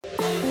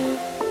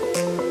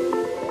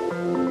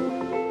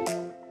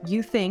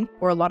you think,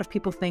 or a lot of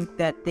people think,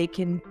 that they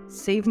can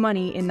save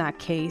money in that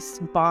case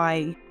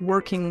by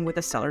working with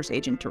a seller's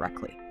agent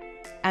directly.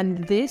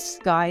 And this,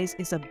 guys,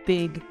 is a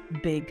big,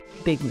 big,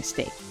 big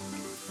mistake.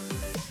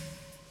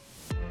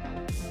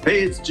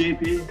 Hey, it's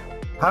JP.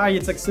 Hi,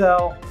 it's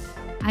Excel.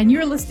 And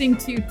you're listening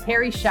to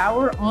Terry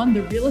Shower on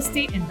the Real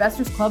Estate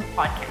Investors Club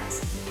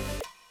podcast.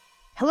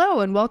 Hello,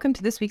 and welcome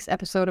to this week's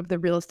episode of the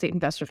Real Estate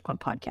Investors Club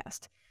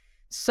podcast.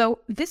 So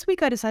this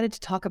week I decided to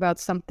talk about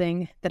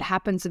something that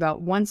happens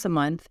about once a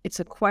month. It's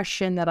a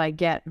question that I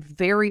get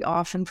very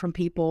often from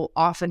people,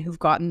 often who've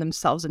gotten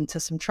themselves into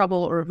some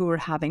trouble or who are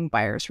having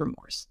buyer's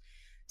remorse.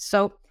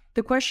 So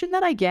the question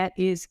that I get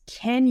is,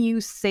 can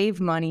you save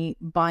money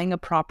buying a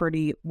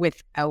property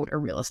without a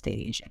real estate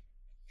agent?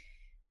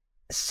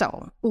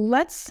 So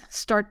let's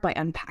start by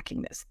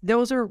unpacking this. There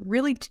are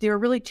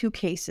really two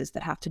cases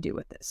that have to do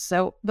with this.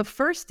 So the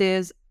first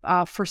is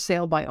for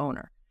sale by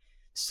owner.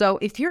 So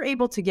if you're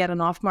able to get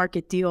an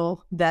off-market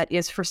deal that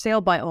is for sale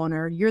by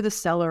owner, you're the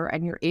seller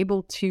and you're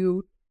able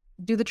to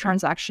do the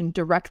transaction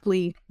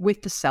directly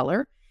with the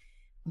seller,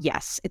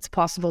 yes, it's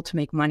possible to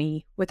make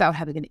money without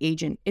having an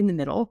agent in the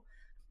middle.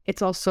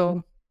 It's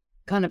also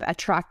kind of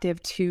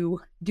attractive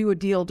to do a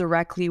deal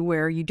directly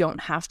where you don't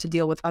have to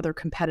deal with other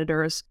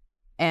competitors.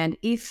 And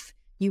if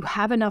you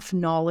have enough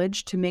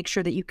knowledge to make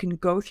sure that you can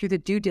go through the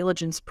due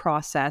diligence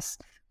process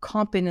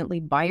competently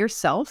by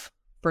yourself,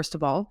 first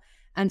of all,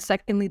 and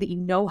secondly, that you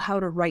know how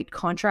to write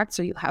contracts,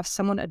 so you have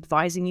someone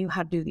advising you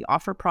how to do the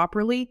offer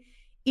properly,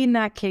 in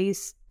that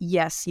case,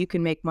 yes, you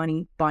can make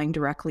money buying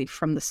directly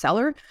from the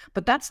seller.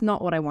 But that's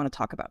not what I want to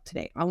talk about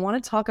today. I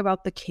want to talk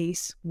about the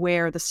case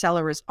where the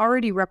seller is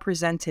already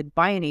represented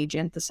by an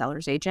agent, the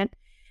seller's agent,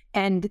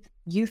 and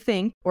you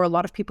think, or a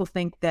lot of people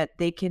think, that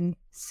they can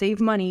save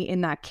money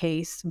in that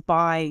case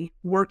by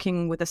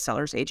working with a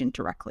seller's agent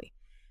directly.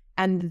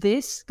 And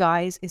this,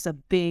 guys, is a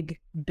big,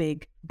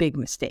 big, big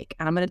mistake.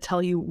 And I'm going to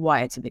tell you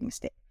why it's a big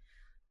mistake.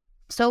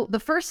 So the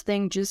first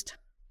thing, just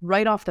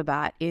right off the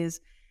bat,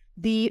 is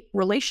the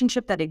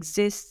relationship that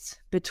exists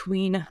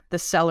between the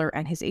seller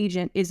and his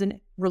agent is a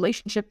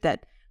relationship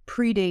that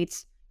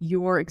predates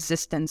your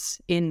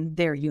existence in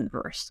their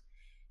universe.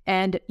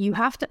 And you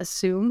have to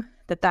assume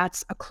that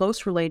that's a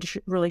close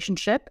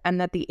relationship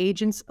and that the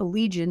agent's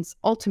allegiance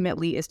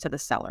ultimately is to the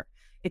seller.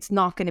 It's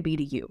not going to be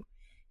to you.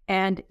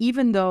 And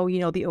even though,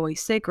 the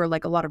OASIC or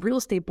like a lot of real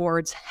estate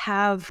boards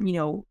have,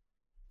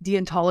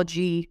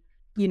 deontology,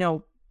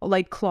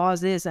 like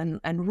clauses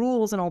and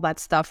rules and all that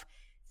stuff,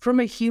 from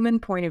a human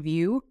point of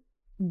view,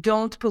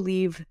 don't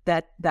believe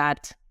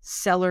that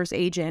seller's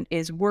agent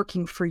is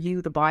working for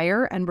you, the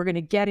buyer. And we're going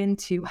to get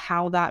into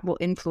how that will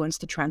influence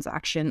the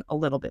transaction a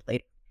little bit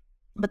later.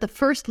 But the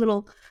first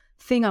little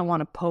thing I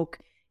want to poke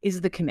is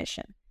the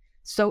commission.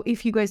 So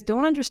if you guys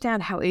don't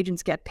understand how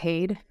agents get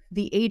paid,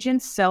 the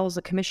agent signs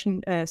a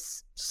commission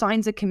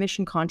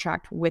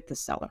contract with the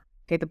seller.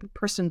 Okay,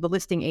 the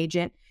listing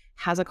agent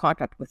has a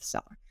contract with the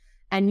seller.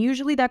 And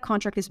usually that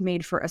contract is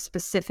made for a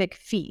specific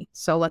fee.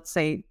 So let's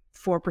say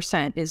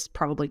 4% is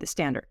probably the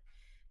standard.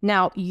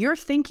 Now, you're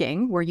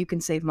thinking where you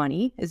can save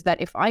money is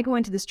that if I go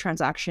into this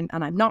transaction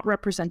and I'm not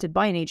represented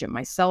by an agent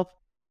myself,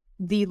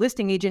 the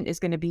listing agent is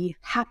going to be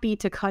happy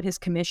to cut his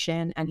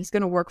commission and he's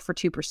going to work for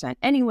 2%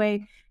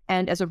 anyway.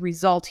 And as a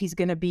result, he's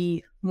going to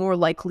be more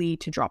likely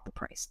to drop the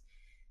price.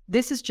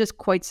 This is just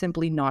quite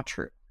simply not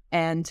true.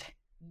 And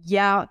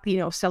yeah,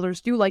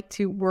 sellers do like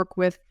to work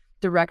with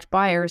direct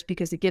buyers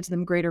because it gives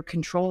them greater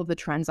control of the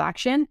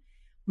transaction.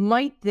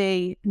 Might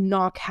they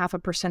knock half a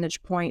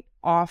percentage point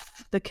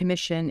off the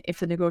commission if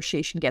the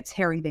negotiation gets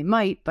hairy? They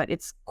might, but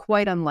it's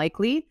quite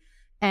unlikely.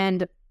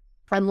 And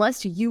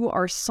unless you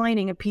are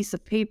signing a piece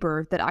of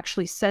paper that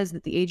actually says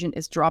that the agent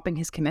is dropping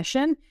his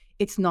commission,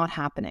 it's not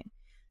happening.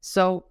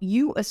 So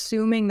you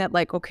assuming that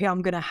okay,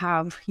 I'm going to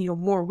have,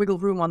 more wiggle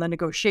room on the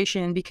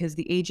negotiation because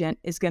the agent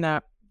is going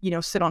to,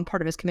 sit on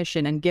part of his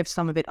commission and give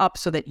some of it up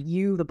so that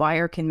you, the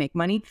buyer, can make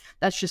money.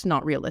 That's just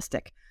not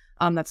realistic.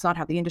 That's not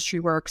how the industry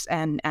works.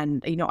 And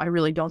I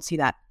really don't see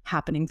that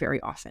happening very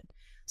often.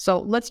 So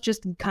let's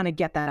just kind of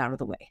get that out of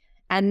the way.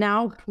 And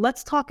now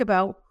let's talk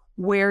about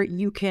where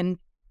you can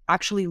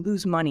actually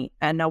lose money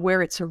and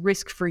where it's a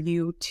risk for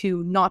you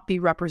to not be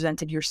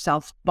represented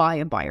yourself by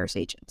a buyer's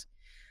agent.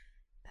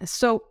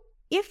 So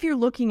if you're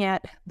looking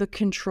at the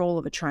control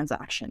of a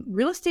transaction,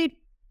 real estate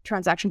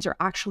transactions are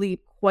actually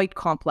quite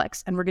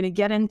complex, and we're going to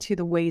get into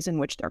the ways in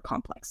which they're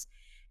complex.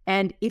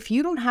 And if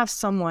you don't have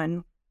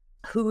someone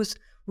who's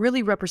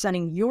really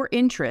representing your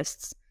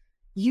interests,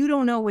 you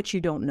don't know what you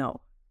don't know.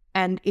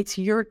 And it's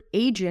your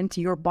agent,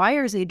 your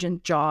buyer's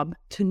agent job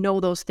to know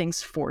those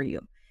things for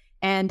you.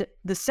 And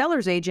the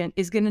seller's agent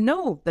is going to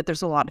know that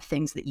there's a lot of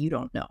things that you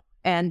don't know.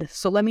 And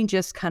so let me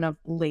just kind of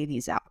lay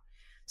these out.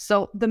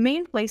 So the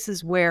main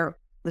places where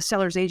the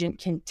seller's agent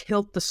can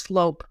tilt the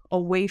slope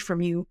away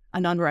from you,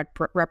 an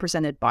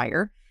unrepresented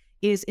buyer,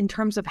 is in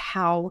terms of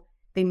how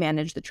they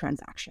manage the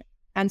transaction.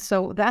 And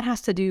so that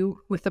has to do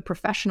with the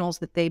professionals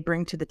that they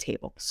bring to the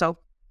table. So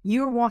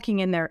you're walking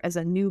in there as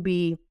a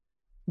newbie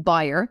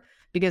buyer,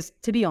 because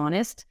to be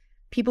honest,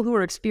 people who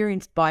are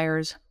experienced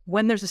buyers,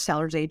 when there's a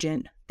seller's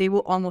agent, they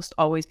will almost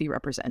always be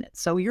represented.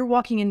 So you're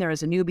walking in there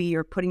as a newbie,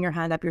 you're putting your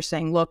hand up, you're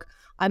saying, look,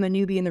 I'm a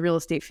newbie in the real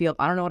estate field.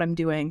 I don't know what I'm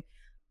doing.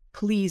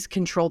 Please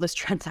control this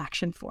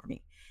transaction for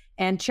me.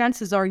 And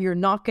chances are you're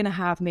not going to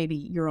have maybe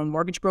your own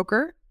mortgage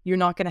broker. You're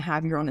not going to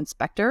have your own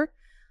inspector.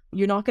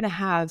 You're not going to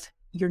have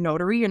your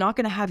notary. You're not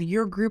going to have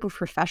your group of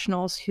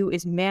professionals who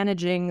is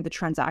managing the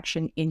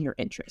transaction in your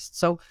interest.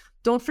 So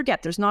don't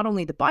forget, there's not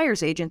only the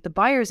buyer's agent,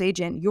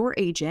 your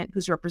agent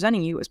who's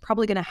representing you is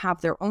probably going to have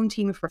their own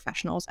team of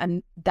professionals,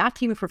 and that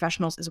team of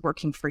professionals is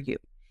working for you.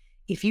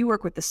 If you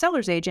work with the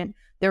seller's agent,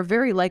 they're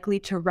very likely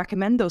to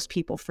recommend those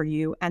people for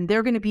you, and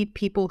they're going to be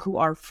people who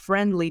are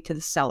friendly to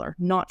the seller,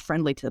 not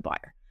friendly to the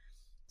buyer.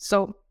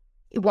 So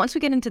once we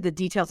get into the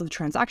details of the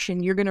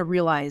transaction, you're going to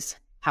realize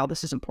how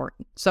this is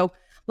important. So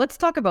let's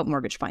talk about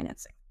mortgage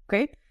financing,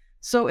 okay?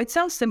 So it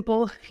sounds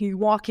simple. You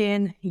walk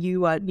in,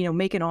 you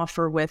make an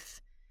offer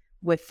with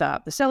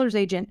the seller's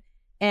agent,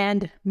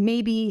 and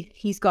maybe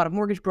he's got a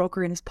mortgage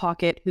broker in his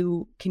pocket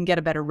who can get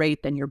a better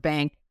rate than your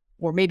bank,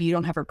 or maybe you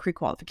don't have a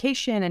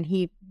pre-qualification and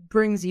he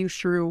brings you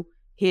through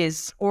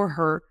his or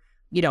her,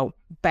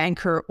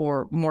 banker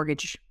or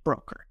mortgage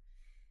broker.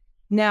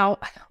 Now,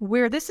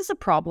 where this is a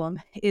problem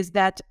is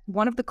that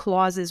one of the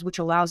clauses which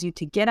allows you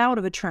to get out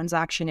of a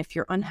transaction if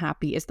you're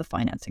unhappy is the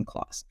financing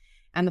clause.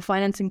 And the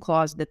financing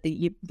clause that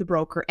the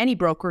broker, any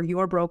broker,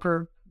 your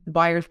broker, the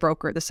buyer's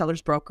broker, the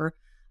seller's broker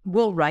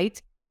will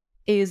write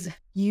is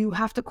you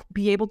have to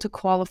be able to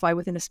qualify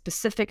within a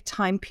specific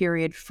time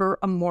period for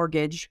a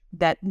mortgage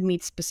that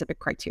meets specific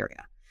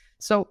criteria.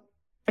 So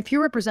if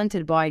you're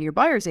represented by your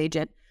buyer's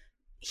agent,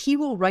 he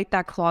will write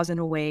that clause in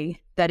a way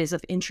that is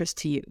of interest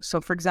to you. So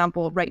for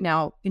example, right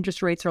now,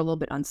 interest rates are a little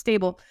bit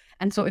unstable.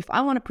 And so if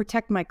I want to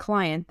protect my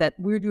client that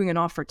we're doing an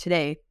offer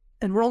today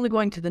and we're only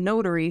going to the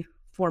notary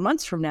 4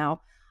 months from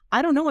now,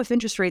 I don't know if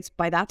interest rates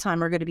by that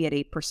time are going to be at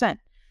 8%.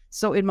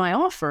 So in my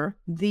offer,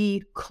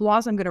 the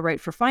clause I'm going to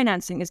write for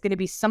financing is going to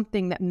be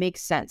something that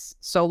makes sense.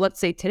 So let's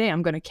say today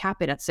I'm going to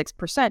cap it at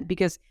 6%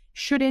 because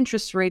should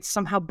interest rates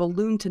somehow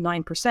balloon to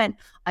 9%,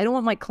 I don't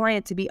want my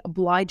client to be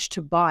obliged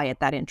to buy at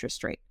that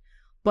interest rate.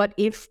 But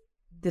if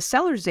the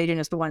seller's agent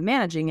is the one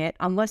managing it,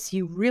 unless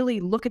you really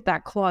look at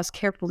that clause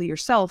carefully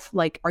yourself,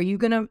 like, are you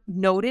going to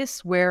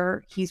notice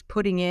where he's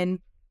putting in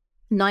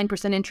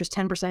 9% interest,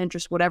 10%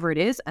 interest, whatever it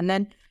is, and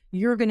then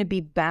you're going to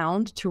be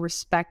bound to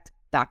respect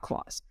that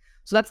clause.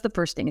 So that's the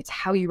first thing. It's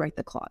how you write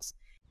the clause.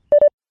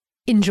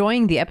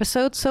 Enjoying the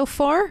episode so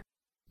far?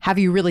 Have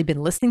you really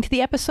been listening to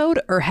the episode,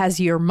 or has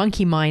your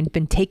monkey mind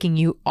been taking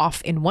you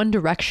off in one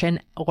direction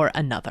or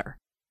another?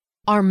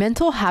 Our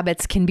mental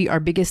habits can be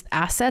our biggest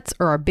assets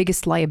or our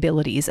biggest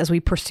liabilities as we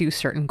pursue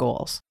certain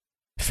goals.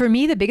 For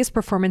me, the biggest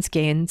performance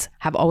gains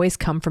have always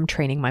come from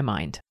training my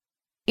mind.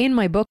 In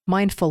my book,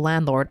 Mindful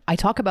Landlord, I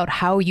talk about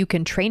how you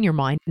can train your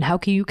mind and how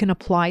you can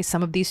apply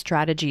some of these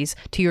strategies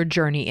to your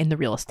journey in the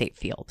real estate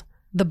field.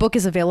 The book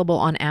is available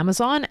on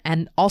Amazon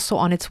and also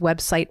on its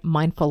website,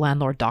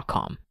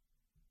 mindfullandlord.com.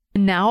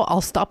 Now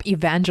I'll stop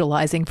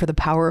evangelizing for the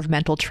power of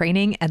mental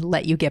training and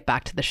let you get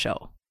back to the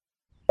show.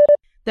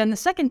 Then the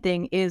second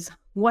thing is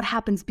what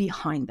happens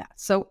behind that.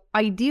 So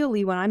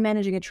ideally, when I'm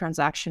managing a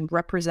transaction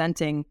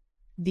representing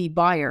the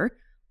buyer,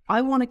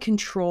 I want to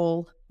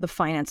control the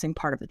financing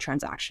part of the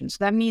transaction. So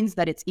that means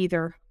that it's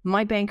either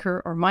my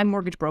banker or my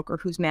mortgage broker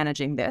who's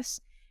managing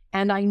this.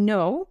 And I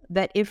know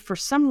that if for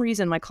some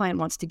reason my client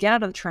wants to get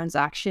out of the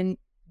transaction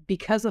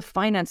because of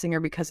financing or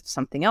because of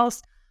something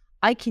else,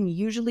 I can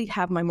usually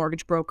have my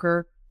mortgage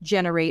broker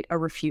generate a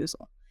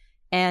refusal.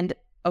 And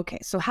okay,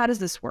 so how does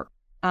this work?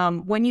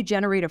 When you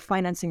generate a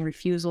financing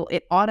refusal,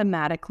 it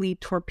automatically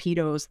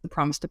torpedoes the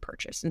promise to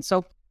purchase. And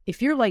so if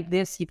you're like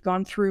this, you've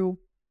gone through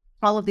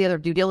all of the other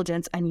due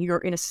diligence and you're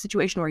in a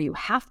situation where you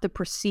have to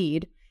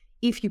proceed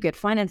if you get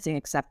financing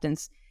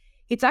acceptance,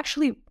 it's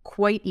actually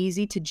quite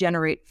easy to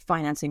generate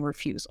financing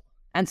refusal.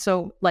 And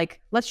so,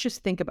 let's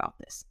just think about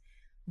this.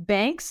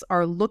 Banks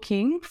are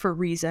looking for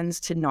reasons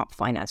to not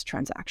finance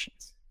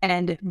transactions.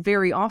 And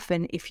very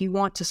often, if you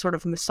want to sort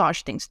of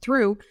massage things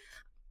through,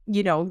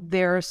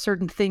 there are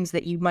certain things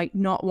that you might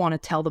not want to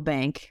tell the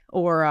bank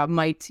or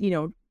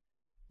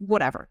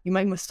whatever. You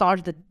might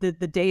massage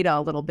the data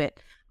a little bit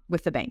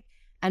with the bank.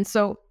 And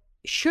so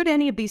should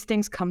any of these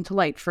things come to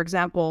light, for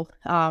example,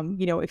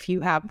 if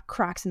you have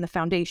cracks in the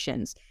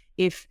foundations,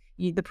 if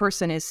the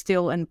person is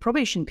still in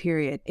probation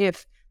period,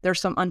 if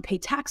there's some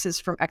unpaid taxes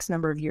from X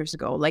number of years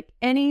ago, like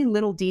any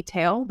little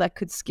detail that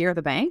could scare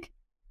the bank,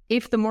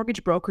 if the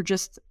mortgage broker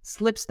just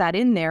slips that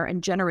in there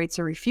and generates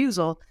a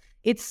refusal,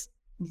 it's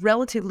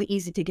relatively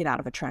easy to get out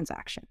of a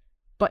transaction.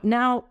 But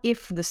now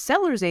if the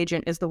seller's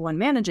agent is the one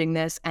managing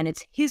this and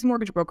it's his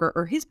mortgage broker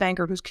or his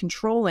banker who's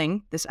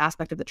controlling this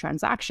aspect of the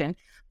transaction,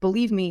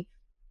 believe me,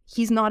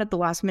 he's not at the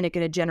last minute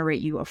going to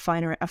generate you a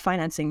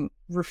financing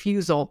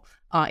refusal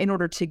in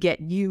order to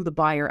get you, the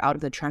buyer, out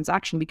of the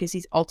transaction because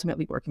he's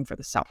ultimately working for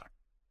the seller.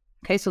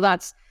 Okay, so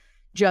that's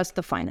just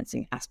the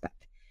financing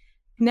aspect.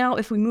 Now,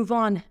 if we move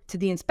on to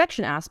the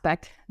inspection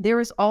aspect, there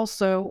is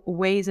also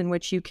ways in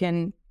which you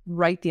can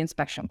write the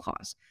inspection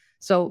clause.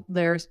 So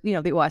there's, the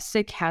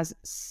OSCIC has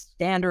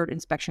standard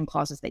inspection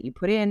clauses that you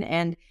put in,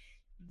 and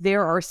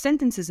there are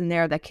sentences in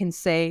there that can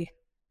say,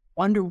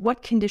 under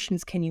what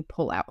conditions can you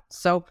pull out?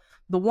 So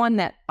the one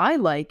that I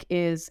like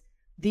is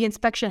the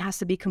inspection has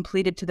to be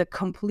completed to the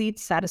complete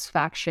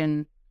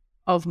satisfaction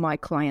of my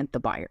client, the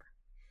buyer.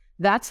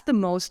 That's the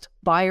most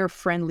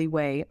buyer-friendly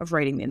way of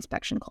writing the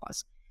inspection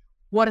clause.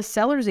 What a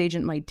seller's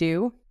agent might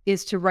do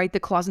is to write the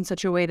clause in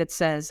such a way that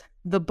says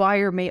the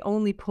buyer may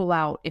only pull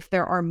out if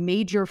there are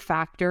major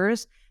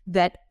factors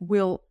that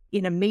will,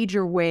 in a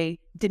major way,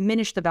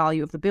 diminish the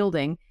value of the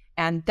building.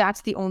 And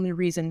that's the only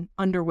reason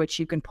under which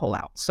you can pull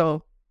out.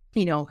 So,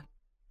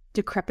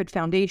 decrepit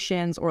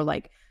foundations or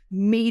like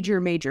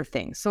major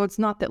things. So it's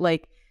not that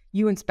like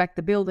you inspect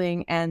the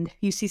building and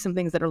you see some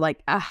things that are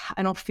like,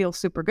 I don't feel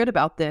super good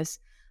about this,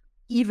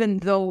 even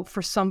though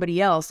for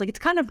somebody else, like it's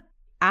kind of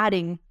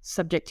adding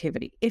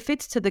subjectivity. If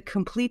it's to the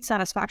complete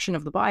satisfaction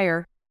of the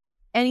buyer,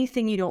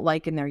 anything you don't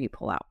like in there, you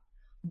pull out.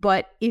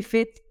 But if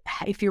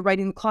you're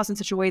writing the clause in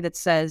such a way that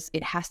says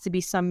it has to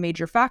be some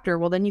major factor,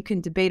 well, then you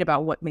can debate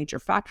about what major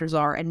factors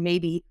are, and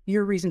maybe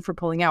your reason for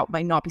pulling out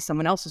might not be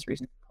someone else's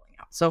reason for pulling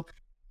out. So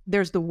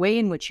there's the way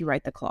in which you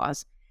write the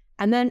clause.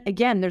 And then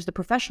again, there's the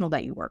professional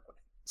that you work with.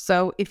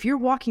 So if you're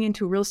walking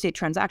into a real estate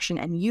transaction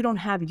and you don't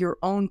have your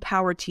own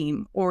power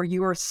team or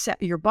your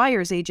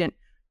buyer's agent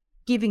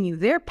giving you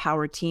their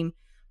power team,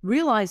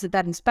 realize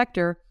that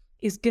inspector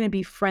is going to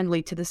be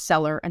friendly to the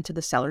seller and to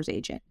the seller's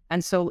agent.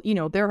 And so,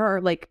 there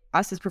are, like,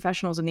 us as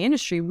professionals in the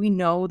industry, we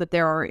know that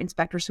there are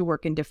inspectors who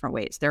work in different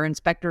ways. There are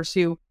inspectors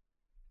who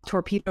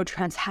torpedo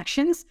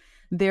transactions.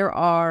 There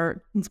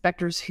are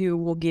inspectors who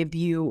will give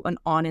you an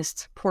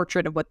honest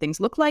portrait of what things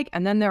look like.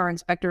 And then there are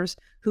inspectors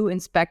who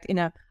inspect in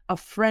a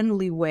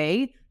friendly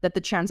way that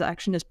the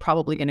transaction is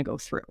probably going to go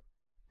through.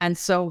 And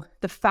so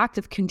the fact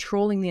of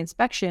controlling the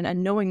inspection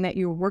and knowing that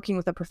you're working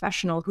with a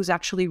professional who's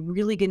actually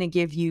really going to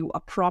give you a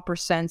proper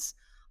sense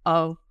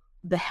of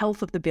the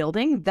health of the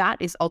building, that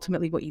is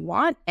ultimately what you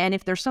want. And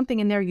if there's something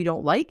in there you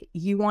don't like,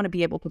 you want to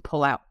be able to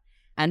pull out.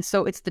 And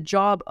so it's the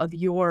job of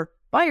your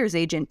buyer's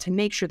agent to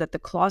make sure that the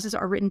clauses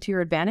are written to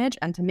your advantage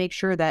and to make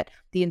sure that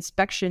the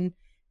inspection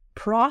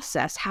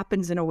process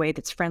happens in a way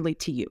that's friendly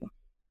to you.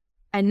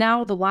 And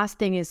now the last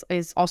thing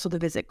is also the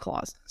visit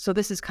clause. So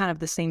this is kind of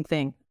the same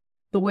thing.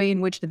 The way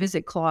in which the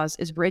visit clause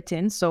is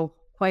written. So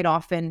quite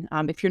often,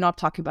 if you're not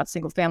talking about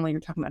single family, you're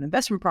talking about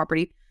investment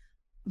property,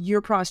 your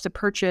promise to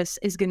purchase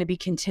is going to be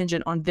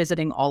contingent on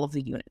visiting all of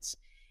the units.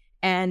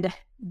 And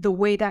the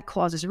way that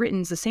clause is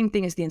written is the same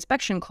thing as the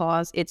inspection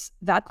clause. It's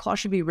that clause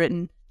should be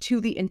written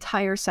to the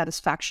entire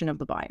satisfaction of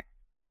the buyer.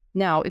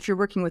 Now, if you're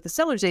working with a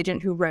seller's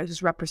agent who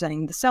is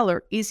representing the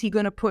seller, is he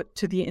going to put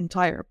to the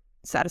entire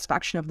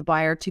satisfaction of the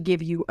buyer to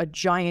give you a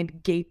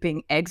giant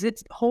gaping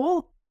exit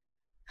hole?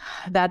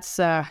 That's,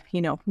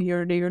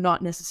 you're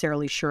not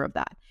necessarily sure of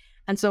that.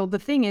 And so the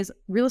thing is,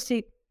 real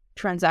estate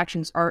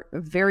transactions are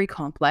very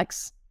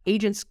complex.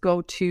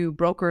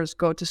 Brokers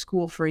go to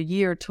school for a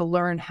year to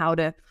learn how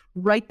to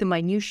write the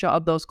minutia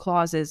of those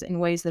clauses in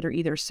ways that are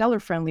either seller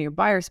friendly or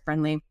buyers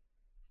friendly.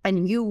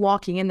 And you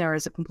walking in there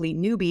as a complete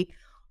newbie,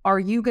 are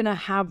you going to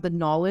have the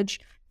knowledge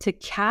to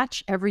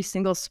catch every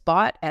single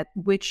spot at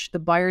which the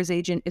buyer's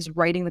agent is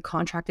writing the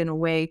contract in a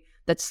way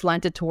that's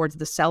slanted towards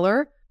the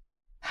seller?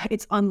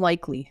 It's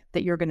unlikely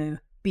that you're going to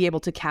be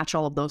able to catch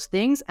all of those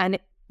things. And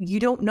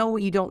you don't know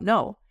what you don't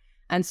know.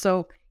 And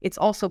so it's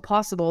also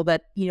possible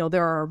that,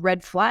 there are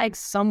red flags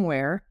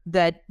somewhere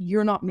that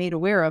you're not made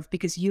aware of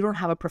because you don't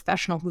have a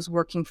professional who's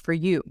working for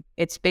you.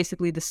 It's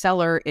basically the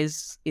seller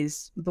is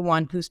the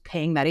one who's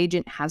paying that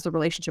agent, has the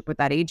relationship with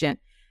that agent.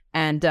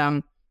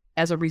 And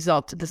as a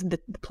result, the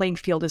playing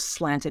field is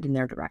slanted in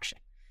their direction.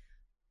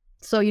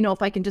 So,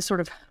 if I can just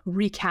sort of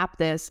recap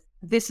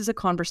this is a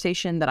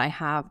conversation that I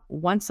have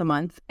once a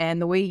month.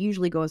 And the way it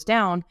usually goes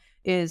down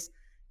is,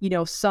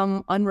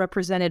 some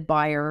unrepresented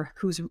buyer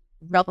who's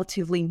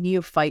relatively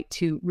neophyte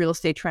to real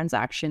estate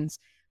transactions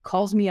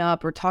calls me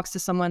up or talks to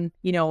someone,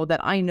 that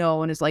I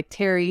know and is like,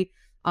 Terry,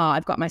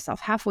 I've got myself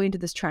halfway into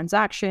this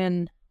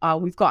transaction.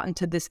 We've gotten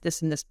to this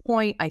and this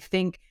point. I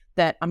think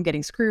that I'm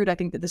getting screwed. I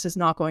think that this is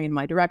not going in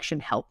my direction.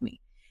 Help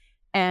me.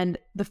 And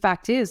the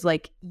fact is,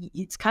 like,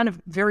 it's kind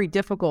of very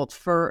difficult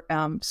for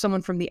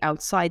someone from the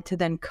outside to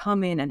then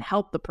come in and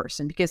help the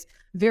person because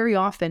very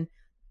often,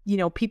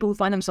 people who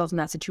find themselves in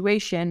that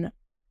situation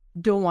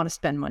don't want to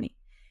spend money.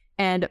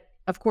 And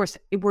of course,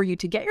 were you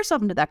to get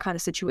yourself into that kind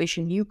of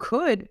situation, you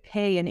could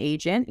pay an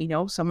agent,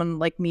 someone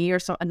like me or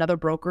another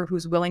broker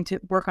who's willing to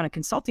work on a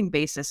consulting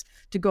basis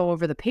to go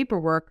over the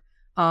paperwork.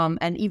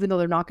 And even though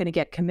they're not going to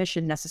get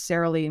commission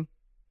necessarily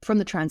from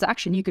the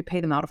transaction, you could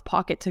pay them out of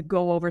pocket to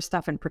go over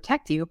stuff and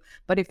protect you.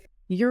 But if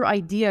your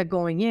idea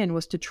going in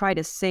was to try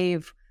to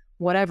save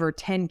whatever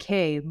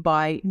 10K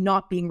by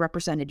not being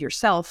represented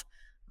yourself,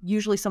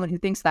 usually someone who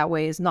thinks that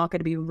way is not going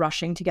to be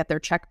rushing to get their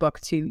checkbook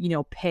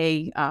to,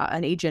 pay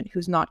an agent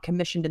who's not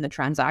commissioned in the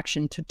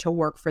transaction to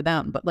work for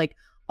them. But like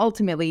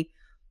ultimately,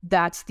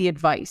 that's the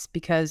advice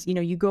because,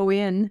 you go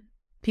in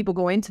people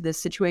go into this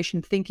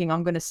situation thinking,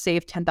 I'm going to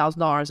save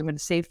 $10,000, I'm going to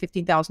save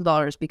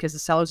 $15,000 because the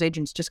seller's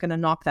agent's just going to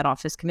knock that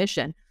off his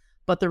commission.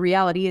 But the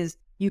reality is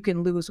you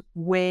can lose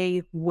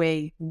way,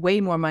 way,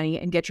 way more money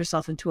and get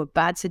yourself into a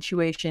bad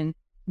situation,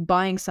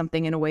 buying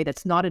something in a way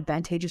that's not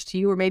advantageous to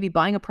you, or maybe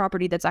buying a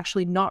property that's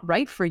actually not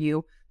right for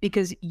you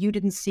because you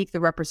didn't seek the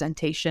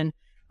representation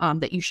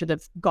that you should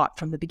have got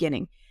from the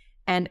beginning.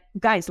 And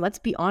guys, let's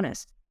be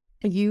honest.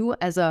 You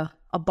as a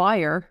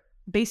buyer,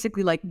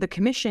 basically like the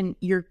commission,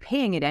 you're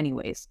paying it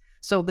anyways.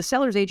 So the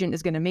seller's agent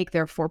is going to make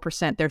their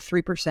 4%, their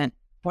 3%,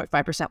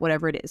 0.5%,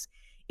 whatever it is.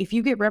 If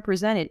you get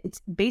represented,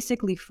 it's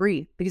basically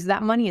free because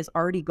that money is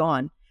already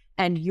gone.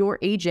 And your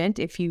agent,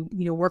 if you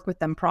work with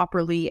them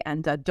properly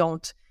and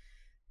don't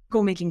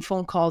go making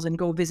phone calls and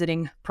go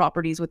visiting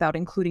properties without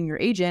including your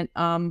agent,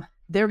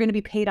 they're going to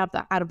be paid out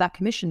of that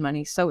commission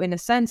money. So in a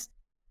sense,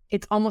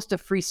 it's almost a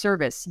free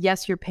service.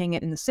 Yes, you're paying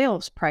it in the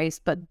sales price,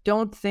 but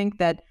don't think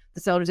that the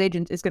seller's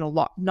agent is going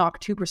to knock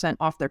 2%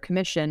 off their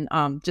commission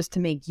just to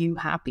make you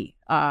happy.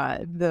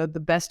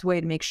 The best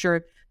way to make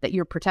sure that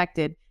you're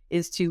protected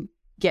is to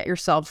get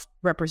yourself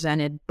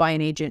represented by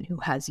an agent who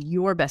has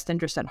your best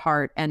interest at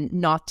heart, and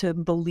not to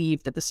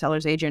believe that the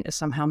seller's agent is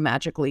somehow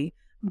magically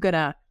going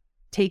to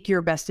take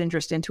your best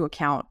interest into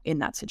account in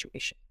that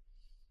situation.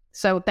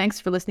 So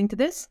thanks for listening to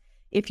this.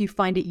 If you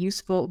find it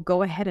useful,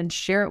 go ahead and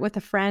share it with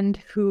a friend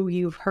who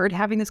you've heard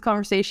having this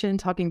conversation,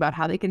 talking about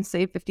how they can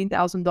save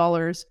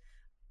 $15,000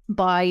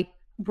 by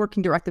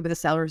working directly with a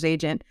seller's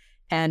agent.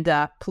 And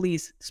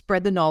please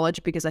spread the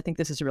knowledge, because I think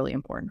this is really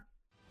important.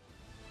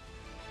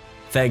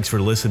 Thanks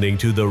for listening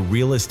to the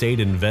Real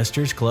Estate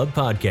Investors Club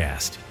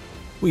podcast.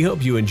 We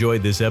hope you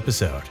enjoyed this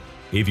episode.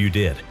 If you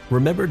did,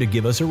 remember to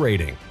give us a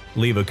rating,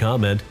 leave a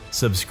comment,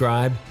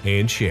 subscribe,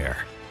 and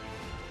share.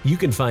 You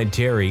can find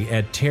Terry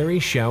at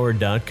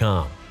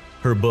terryshower.com.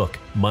 Her book,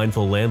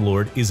 Mindful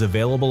Landlord, is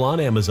available on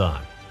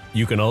Amazon.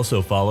 You can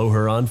also follow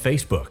her on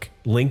Facebook,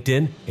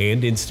 LinkedIn,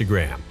 and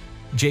Instagram.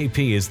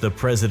 JP is the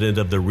president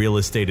of the Real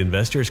Estate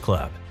Investors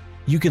Club.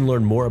 You can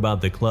learn more about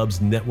the club's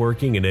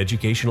networking and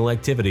educational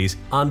activities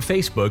on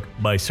Facebook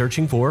by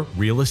searching for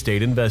Real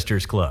Estate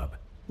Investors Club.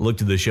 Look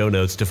to the show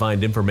notes to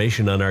find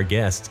information on our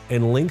guests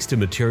and links to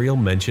material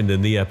mentioned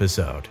in the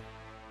episode.